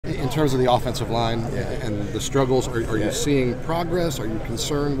In terms of the offensive line and the struggles, are you seeing progress? Are you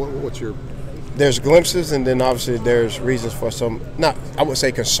concerned? What's your... There's glimpses, and then obviously there's reasons for some, not, I would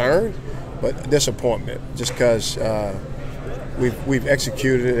say concern, but disappointment, just because we've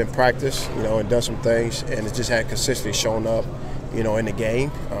executed it in practice, and done some things, and it just hadn't consistently shown up, in the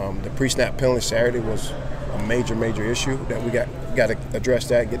game. The pre-snap penalty Saturday was a major issue that we got to address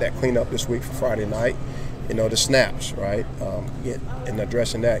that, get that cleaned up this week for Friday night. The snaps, right, and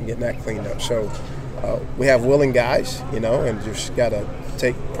addressing that and getting that cleaned up. So we have willing guys, and just got to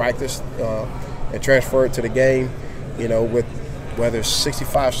take practice and transfer it to the game, with whether it's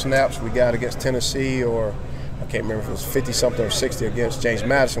 65 snaps we got against Tennessee, or I can't remember if it was 50-something or 60 against James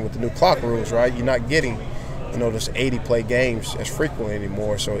Madison with the new clock rules, right? You're not getting, those 80-play games as frequently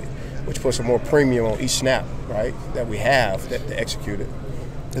anymore, so which puts a more premium on each snap, right, that we have to execute it.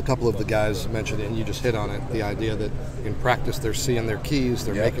 A couple of the guys mentioned it, and you just hit on it, the idea that in practice they're seeing their keys,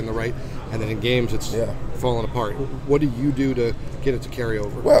 they're making the right, and then in games it's falling apart. What do you do to get it to carry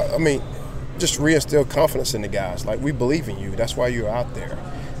over? Well, I mean, just reinstill confidence in the guys. Like, we believe in you. That's why you're out there.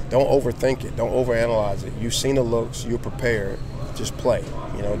 Don't overthink it. Don't overanalyze it. You've seen the looks. You're prepared. Just play.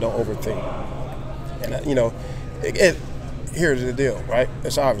 Don't overthink. And, here's the deal, right?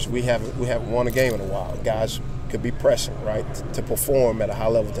 It's obvious. We haven't won a game in a while. Guys could be pressing, right, to perform at a high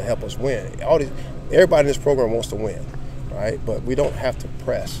level to help us win. Everybody in this program wants to win, right? But we don't have to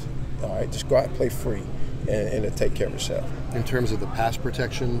press, all right? Just go out and play free and take care of yourself. In terms of the pass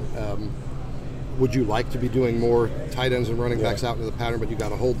protection, would you like to be doing more tight ends and running backs out into the pattern, but you got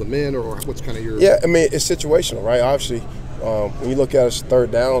to hold them in, or what's kind of your... Yeah, I mean, it's situational, right? Obviously, when you look at us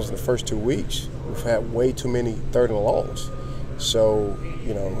third downs in the first 2 weeks, we've had way too many third and longs. So,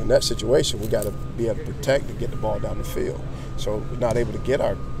 in that situation, we got to be able to protect and get the ball down the field. So we're not able to get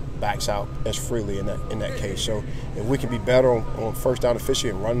our backs out as freely in that case. So if we can be better on first down efficiency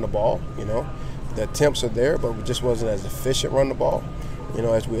and running the ball, the attempts are there, but we just wasn't as efficient running the ball,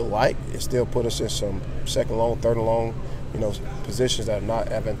 as we would like. It still put us in some second long, third and long, positions that are not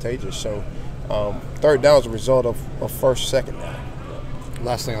advantageous. So third down is a result of first, second down.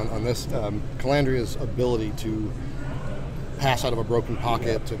 Last thing on this, Calandria's ability to pass out of a broken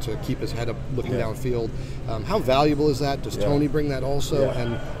pocket to keep his head up looking downfield. How valuable is that? Does Tony bring that also?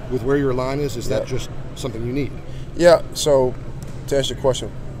 And with where your line is that just something you need? Yeah, so to answer your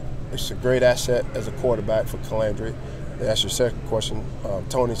question, it's a great asset as a quarterback for Calandria. To answer your second question,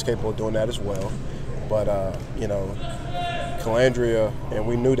 Tony's capable of doing that as well. But, Calandria, and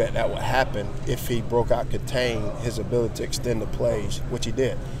we knew that would happen if he broke out, contained his ability to extend the plays, which he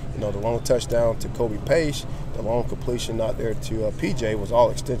did. The long touchdown to Kobe Pace, the long completion out there to PJ was all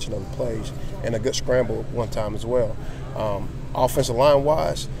extension of the plays, and a good scramble one time as well. Offensive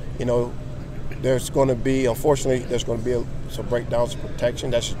line-wise, there's going to be, unfortunately, some breakdowns of protection.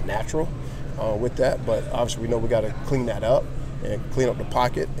 That's just natural with that, but obviously we know we got to clean that up and clean up the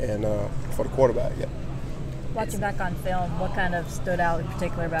pocket and for the quarterback. Watching back on film, what kind of stood out in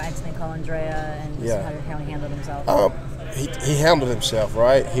particular about Anthony Calandria and how he handled himself? He handled himself,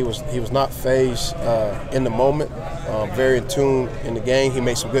 right? He was not phased in the moment, very in tune in the game. He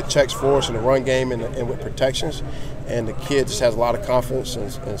made some good checks for us in the run game and with protections. And the kid just has a lot of confidence and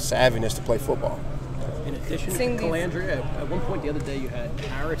savviness to play football. In addition to Calandria, at one point the other day you had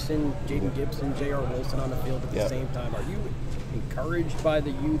Harrison, Jaden Gibson, J.R. Wilson on the field at the same time. Are you encouraged by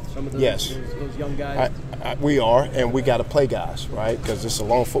the youth, some of those young guys? We are, and we got to play guys, right? Because it's a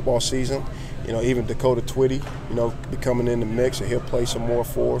long football season. Even Dakota Twitty, becoming in the mix, and he'll play some more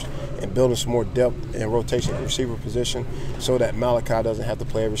for us and building some more depth and rotation at the receiver position so that Malachi doesn't have to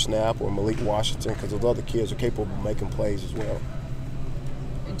play every snap, or Malik Washington, because those other kids are capable of making plays as well.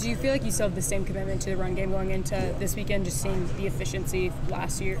 Do you feel like you still have the same commitment to the run game going into this weekend, just seeing the efficiency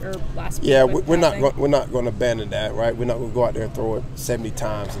last week? Yeah, we're not going to abandon that, right? We're not going to go out there and throw it 70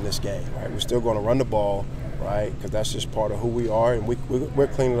 times in this game, right? We're still going to run the ball, right? Because that's just part of who we are, and we're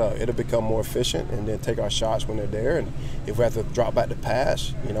cleaning it up. It'll become more efficient, and then take our shots when they're there. And if we have to drop back to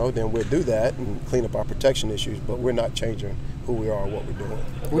pass, then we'll do that and clean up our protection issues. But we're not changing who we are or what we're doing.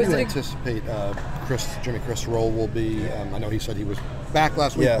 What do you anticipate Jimmy Chris' role will be? I know he said he was back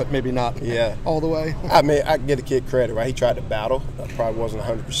last week, but maybe not all the way. I mean, I can give the kid credit, right? He tried to battle. Probably wasn't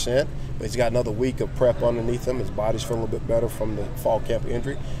 100%. But he's got another week of prep underneath him. His body's feeling a little bit better from the fall camp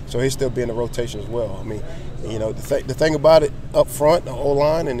injury. So he'll still be in the rotation as well. I mean, the thing about it, up front, the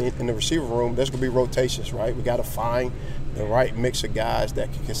O-line and in the receiver room, there's going to be rotations, right? We got to find the right mix of guys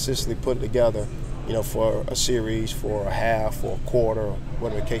that can consistently put it together, for a series, for a half, for a quarter,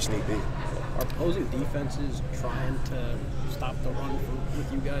 whatever the case may be. Are opposing defenses trying to stop the run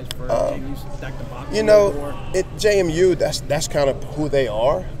with you guys for JMU stack the box? You know, JMU, that's kind of who they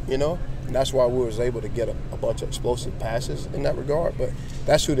are, you know, and that's why we was able to get a bunch of explosive passes in that regard. But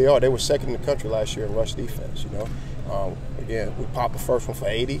that's who they are. They were second in the country last year in rush defense, you know. Again, we popped the first one for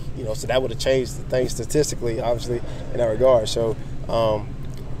 80, you know, so that would have changed the things statistically, obviously, in that regard. So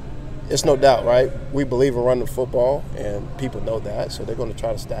it's no doubt, right? We believe in running the football, and people know that, so they're going to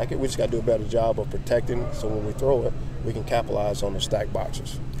try to stack it. We just got to do a better job of protecting, so when we throw it, we can capitalize on the stack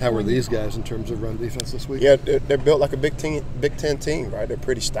boxes. How are these guys in terms of run defense this week? Yeah, they're built like a Big Ten team, right? They're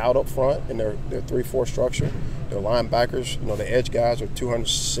pretty stout up front, and they're 3-4 structure. Their linebackers, you know, the edge guys are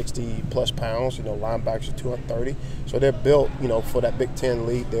 260 plus pounds. You know, linebackers are 230. So they're built, you know, for that Big Ten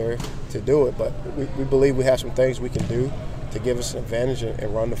lead there to do it. But we believe we have some things we can do to give us an advantage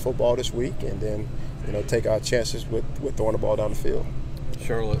and run the football this week, and then, you know, take our chances with throwing the ball down the field.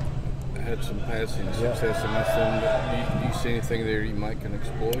 Charlotte had some passing success in this thing. Do you see anything there you might can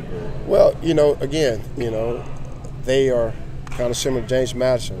exploit? Or? Well, you know, again, you know, they are kind of similar to James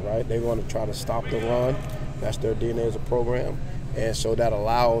Madison, right? They want to try to stop the run. That's their DNA as a program. And so that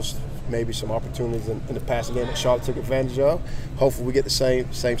allows maybe some opportunities in the passing game that Charlotte took advantage of. Hopefully we get the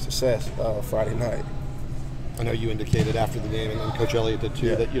same success Friday night. I know you indicated after the game, and Coach Elliott did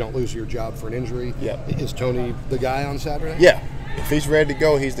too, that you don't lose your job for an injury. Yeah. Is Tony the guy on Saturday? Yeah. If he's ready to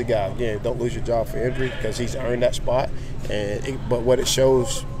go, he's the guy. Again, don't lose your job for injury because he's earned that spot. But what it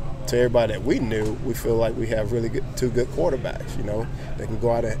shows to everybody that we knew, we feel like we have really two good quarterbacks, you know, that can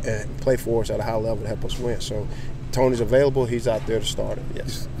go out and play for us at a high level to help us win. So Tony's available. He's out there to start it,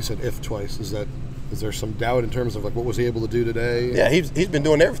 yes. You said if twice. Is there some doubt in terms of, like, what was he able to do today? Yeah, he's been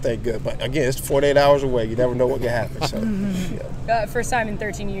doing everything good. But, again, it's 48 hours away. You never know what can happen. So, yeah. First time in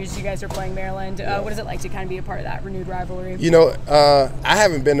 13 years you guys are playing Maryland. What is it like to kind of be a part of that renewed rivalry? You know, I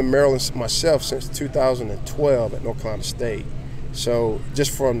haven't been to Maryland myself since 2012 at North Carolina State. So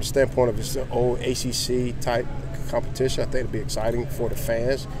just from the standpoint of it's an old ACC-type competition, I think it'll be exciting for the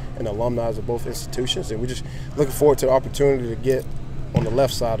fans and the alumni of both institutions. And we're just looking forward to the opportunity to get on the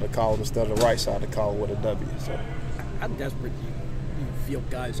left side of the column instead of the right side of the column with a W. So, how desperate do you feel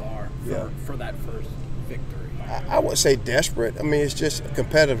guys are for that first victory? I wouldn't say desperate. I mean, it's just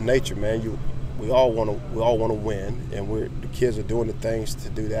competitive nature, man. We all want to win, and the kids are doing the things to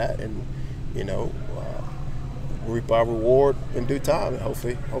do that, and you know, reap our reward in due time. And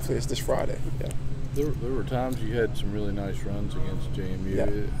hopefully it's this Friday. Yeah. There were times you had some really nice runs against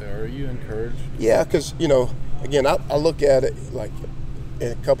JMU. Yeah. Are you encouraged? Yeah, because, you know, again, I look at it like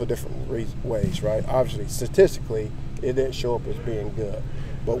in a couple of different ways, right? Obviously, statistically, it didn't show up as being good.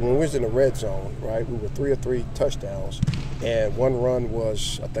 But when we was in the red zone, right, we were 3 of 3 touchdowns, and one run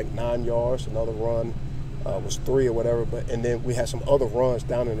was, I think, 9 yards. Another run was 3 or whatever. And then we had some other runs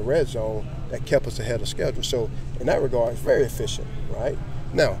down in the red zone that kept us ahead of schedule. So in that regard, it's very efficient, right?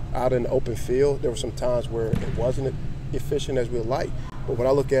 Now, out in the open field, there were some times where it wasn't efficient as we would like. But when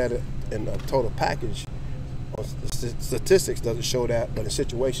I look at it in a total package, statistics doesn't show that, but in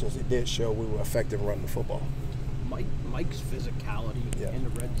situations it did show we were effective running the football. Mike's physicality in the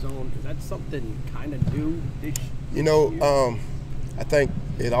red zone, is that something kind of new this year? You know, I think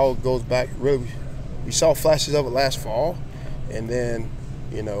it all goes back, really, we saw flashes of it last fall, and then,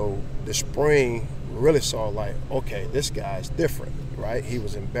 you know, the spring really saw like, okay, this guy's different, right? He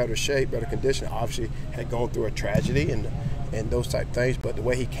was in better shape, better condition, obviously had gone through a tragedy and those type things, but the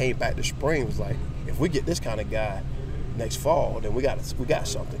way he came back this spring was like, if we get this kind of guy next fall, then we got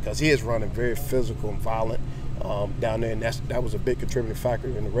something, because he is running very physical and violent down there, and that was a big contributing factor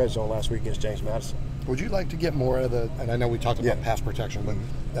in the red zone last week against James Madison. Would you like to get more out of and I know we talked about pass protection,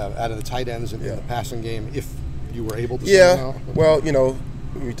 but out of the tight ends in the passing game, if you were able to? Yeah, well, you know,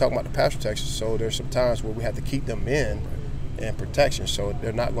 we talk about the pass protection, so there's some times where we have to keep them in and protection, so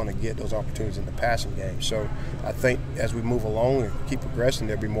they're not going to get those opportunities in the passing game. So I think as we move along and keep progressing,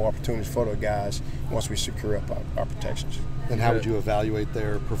 there'll be more opportunities for the guys once we secure up our protections. And how would you evaluate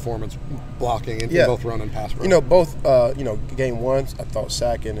their performance blocking in both run and pass rush? You know, both, you know, game one, I thought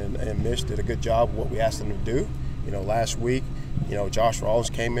Sacken and Mish did a good job of what we asked them to do. You know, last week, you know, Josh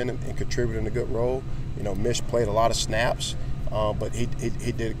Rawlins came in and contributed in a good role. You know, Mish played a lot of snaps, but he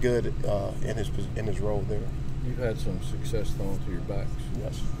did good in his role there. You've had some success throwing to your backs.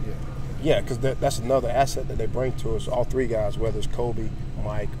 Yes. Yeah, because that's another asset that they bring to us, all three guys, whether it's Kobe,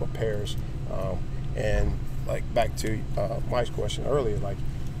 Mike, or Paris. And, like, back to Mike's question earlier, like,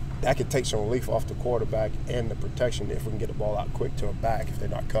 that could take some relief off the quarterback and the protection if we can get the ball out quick to a back if they're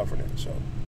not covering it. So